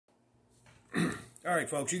All right,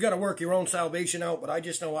 folks, you got to work your own salvation out, but I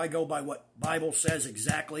just know I go by what Bible says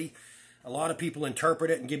exactly. A lot of people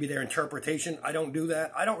interpret it and give you their interpretation. I don't do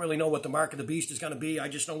that. I don't really know what the mark of the beast is going to be. I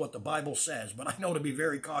just know what the Bible says, but I know to be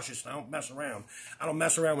very cautious. I don't mess around. I don't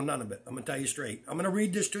mess around with none of it. I'm going to tell you straight. I'm going to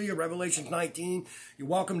read this to you, Revelation 19. You're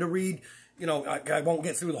welcome to read. You know, I won't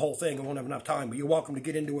get through the whole thing. I won't have enough time, but you're welcome to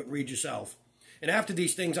get into it and read yourself. And after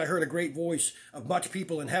these things, I heard a great voice of much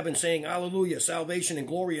people in heaven saying, Hallelujah, salvation and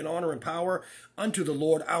glory and honor and power unto the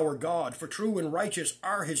Lord our God. For true and righteous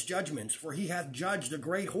are his judgments. For he hath judged the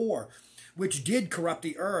great whore, which did corrupt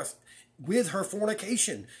the earth with her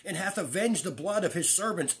fornication, and hath avenged the blood of his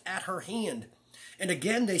servants at her hand. And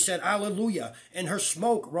again they said, Hallelujah, and her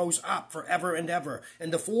smoke rose up forever and ever.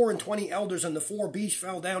 And the 24 elders and the 4 beasts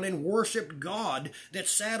fell down and worshipped God that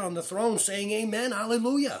sat on the throne, saying, Amen,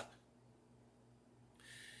 Hallelujah.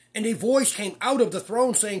 And a voice came out of the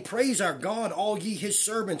throne, saying, Praise our God, all ye his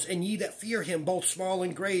servants, and ye that fear him, both small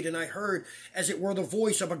and great. And I heard, as it were the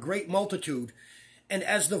voice of a great multitude, and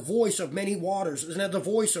as the voice of many waters, and as the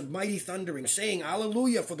voice of mighty thundering, saying,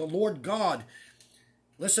 Hallelujah, for the Lord God,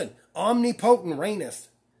 listen, omnipotent reigneth.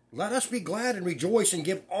 Let us be glad and rejoice and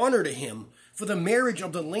give honor to him, for the marriage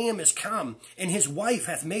of the Lamb is come, and his wife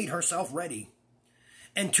hath made herself ready.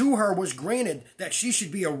 And to her was granted that she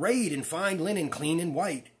should be arrayed in fine linen, clean and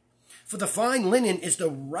white. For the fine linen is the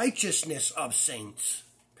righteousness of saints.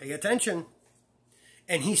 Pay attention.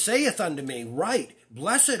 And he saith unto me, Right,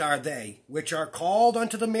 blessed are they which are called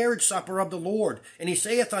unto the marriage supper of the Lord. And he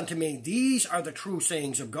saith unto me, These are the true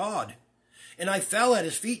sayings of God. And I fell at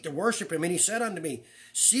his feet to worship him. And he said unto me,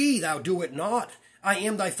 See thou do it not. I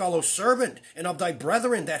am thy fellow servant, and of thy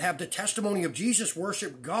brethren that have the testimony of Jesus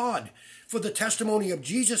worship God. For the testimony of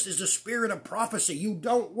Jesus is the spirit of prophecy. You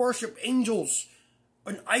don't worship angels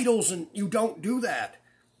and idols, and you don't do that.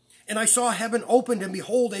 And I saw heaven opened, and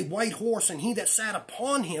behold, a white horse, and he that sat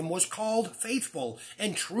upon him was called Faithful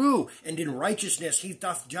and True, and in righteousness he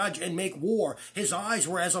doth judge and make war. His eyes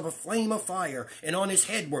were as of a flame of fire, and on his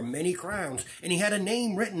head were many crowns. And he had a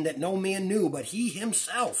name written that no man knew but he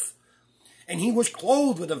himself. And he was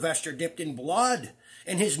clothed with a vesture dipped in blood,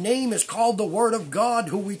 and his name is called the Word of God.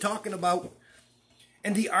 Who we talking about?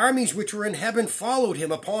 And the armies which were in heaven followed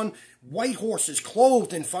him upon white horses,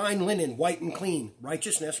 clothed in fine linen, white and clean.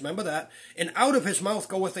 Righteousness, remember that. And out of his mouth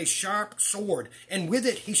goeth a sharp sword, and with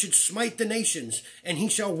it he should smite the nations, and he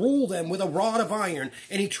shall rule them with a rod of iron,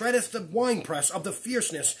 and he treadeth the winepress of the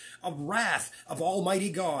fierceness of wrath of Almighty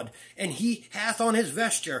God. And he hath on his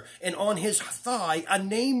vesture and on his thigh a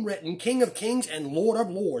name written, King of Kings and Lord of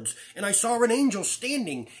Lords. And I saw an angel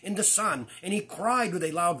standing in the sun, and he cried with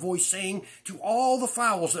a loud voice, saying, To all the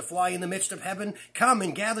fowls that fly in the midst of heaven, come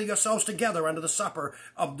and gather yourselves together unto the supper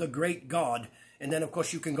of the great God. And then, of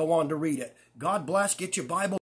course, you can go on to read it. God bless. Get your Bible.